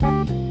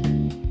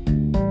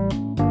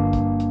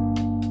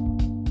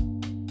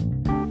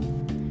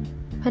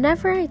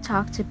Whenever I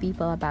talk to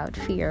people about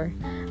fear,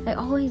 I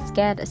always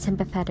get a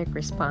sympathetic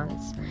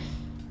response.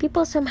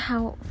 People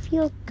somehow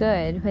feel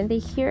good when they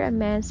hear a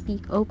man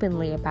speak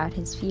openly about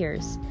his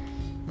fears.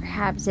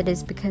 Perhaps it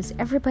is because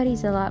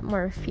everybody's a lot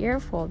more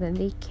fearful than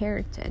they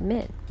care to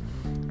admit.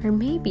 Or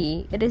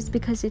maybe it is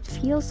because it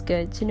feels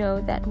good to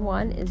know that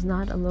one is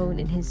not alone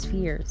in his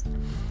fears.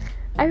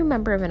 I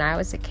remember when I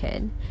was a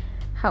kid,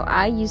 how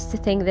I used to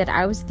think that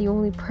I was the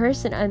only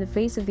person on the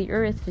face of the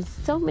earth with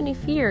so many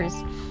fears.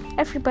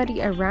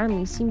 Everybody around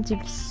me seemed to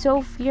be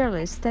so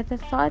fearless that the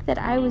thought that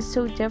I was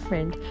so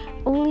different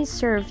only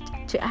served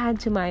to add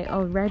to my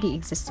already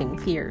existing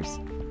fears.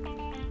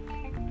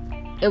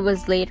 It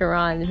was later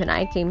on when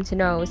I came to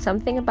know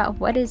something about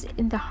what is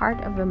in the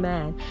heart of a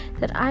man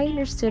that I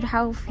understood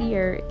how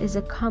fear is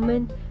a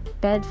common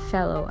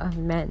bedfellow of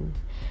men.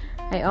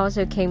 I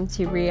also came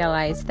to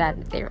realize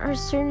that there are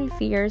certain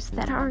fears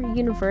that are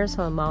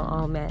universal among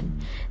all men.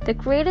 The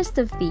greatest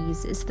of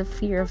these is the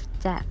fear of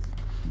death,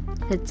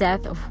 the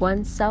death of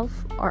oneself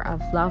or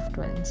of loved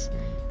ones.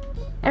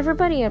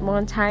 Everybody at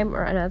one time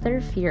or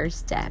another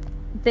fears death.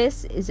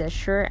 This is as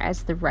sure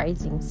as the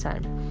rising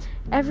sun.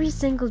 Every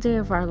single day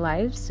of our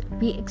lives,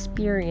 we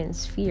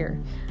experience fear.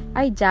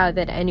 I doubt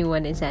that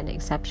anyone is an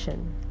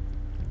exception.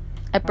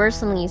 I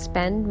personally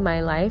spend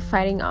my life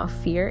fighting off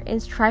fear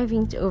and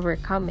striving to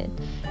overcome it.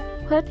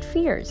 What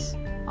fears?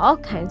 All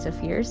kinds of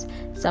fears,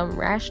 some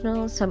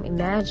rational, some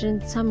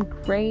imagined, some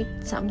great,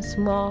 some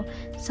small,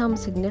 some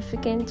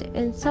significant,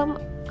 and some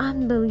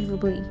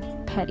unbelievably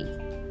petty.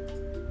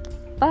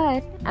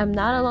 But I'm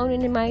not alone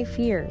in my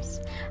fears.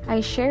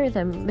 I share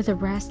them with the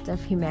rest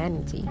of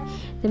humanity.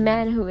 The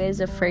man who is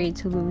afraid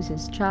to lose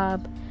his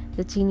job,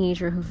 the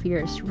teenager who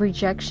fears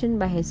rejection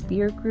by his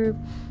peer group,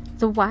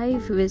 the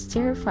wife who is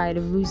terrified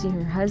of losing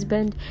her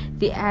husband,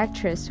 the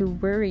actress who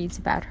worries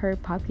about her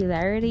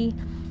popularity,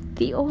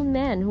 the old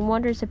man who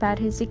wonders about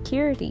his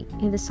security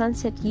in the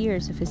sunset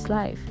years of his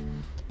life,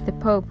 the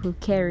Pope who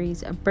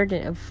carries a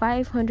burden of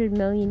 500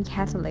 million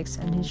Catholics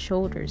on his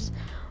shoulders.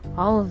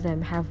 All of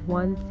them have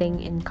one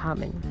thing in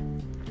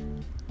common.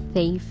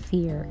 They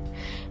fear.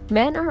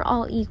 Men are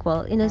all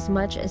equal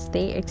inasmuch as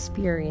they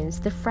experience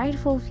the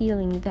frightful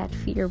feeling that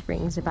fear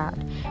brings about.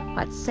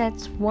 What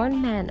sets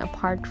one man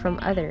apart from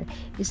other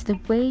is the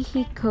way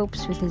he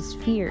copes with his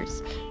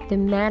fears, the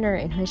manner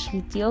in which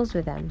he deals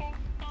with them.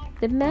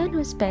 The man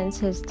who spends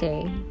his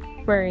day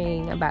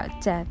worrying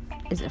about death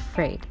is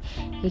afraid.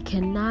 He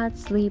cannot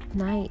sleep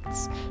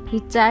nights.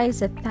 He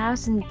dies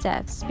 1,000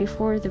 deaths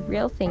before the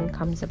real thing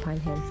comes upon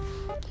him.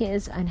 He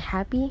is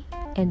unhappy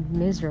and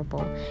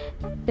miserable.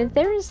 Then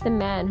there is the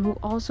man who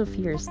also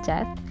fears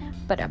death,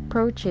 but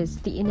approaches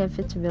the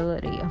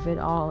inevitability of it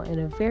all in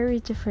a very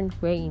different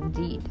way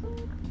indeed.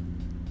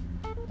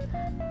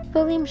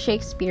 William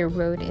Shakespeare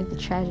wrote in the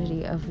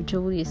tragedy of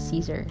Julius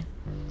Caesar,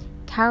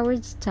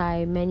 "Cowards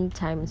die many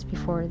times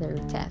before their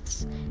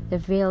deaths. The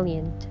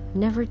valiant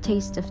never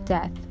taste of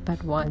death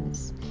but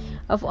once.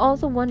 Of all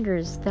the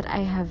wonders that I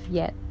have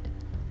yet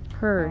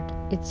heard,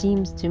 it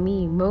seems to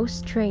me most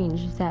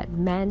strange that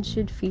man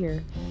should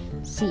fear,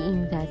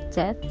 seeing that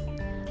death,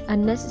 a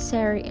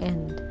necessary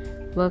end,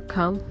 will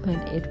come when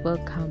it will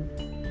come."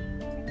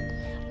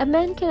 A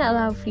man can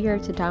allow fear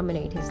to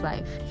dominate his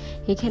life.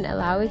 He can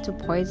allow it to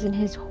poison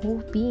his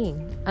whole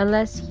being.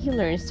 Unless he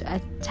learns to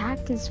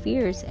attack his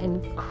fears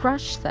and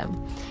crush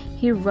them,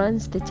 he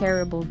runs the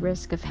terrible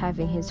risk of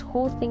having his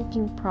whole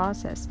thinking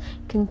process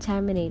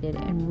contaminated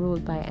and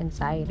ruled by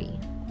anxiety.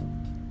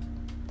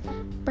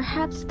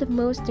 Perhaps the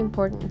most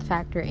important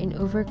factor in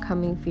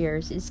overcoming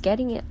fears is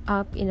getting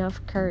up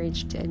enough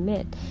courage to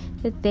admit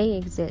that they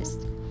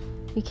exist.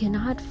 You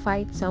cannot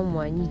fight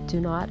someone you do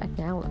not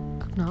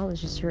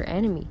acknowledge as your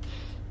enemy.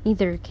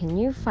 Neither can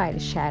you fight a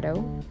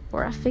shadow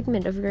or a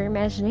figment of your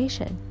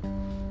imagination.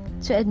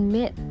 To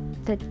admit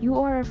that you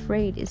are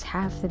afraid is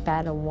half the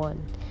battle won.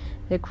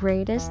 The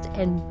greatest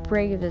and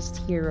bravest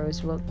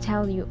heroes will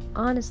tell you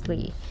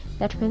honestly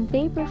that when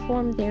they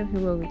performed their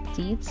heroic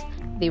deeds,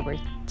 they were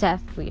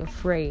deathly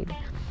afraid.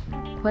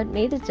 What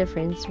made the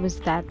difference was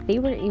that they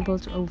were able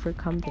to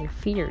overcome their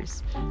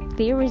fears.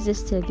 They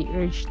resisted the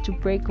urge to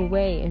break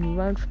away and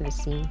run from the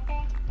scene.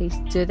 They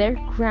stood their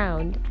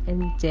ground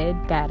and did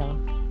battle.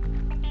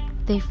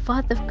 They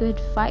fought the good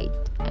fight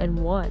and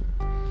won.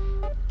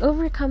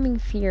 Overcoming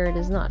fear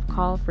does not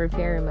call for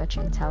very much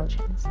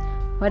intelligence.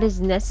 What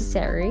is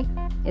necessary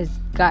is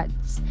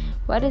guts.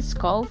 What is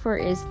called for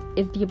is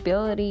the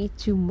ability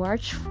to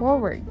march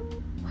forward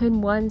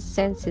when one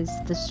senses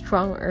the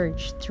strong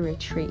urge to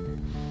retreat.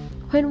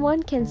 When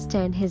one can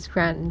stand his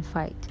ground and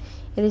fight,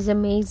 it is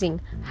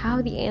amazing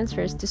how the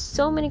answers to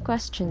so many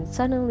questions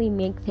suddenly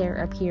make their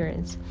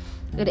appearance.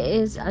 It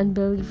is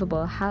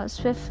unbelievable how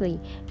swiftly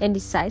and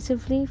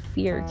decisively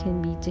fear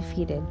can be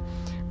defeated.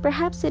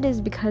 Perhaps it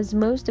is because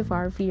most of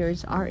our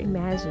fears are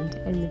imagined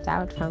and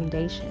without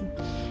foundation.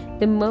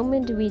 The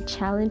moment we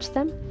challenge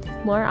them,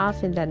 more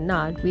often than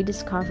not, we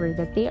discover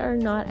that they are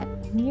not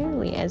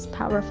nearly as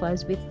powerful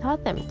as we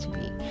thought them to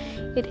be.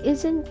 It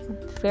isn't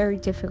very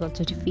difficult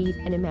to defeat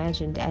an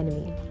imagined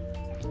enemy.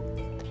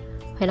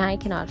 When I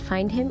cannot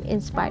find him in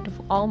spite of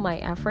all my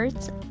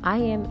efforts, I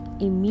am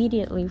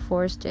immediately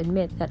forced to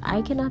admit that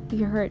I cannot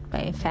be hurt by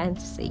a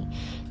fantasy.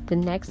 The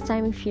next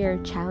time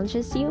fear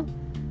challenges you,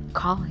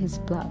 call his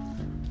bluff.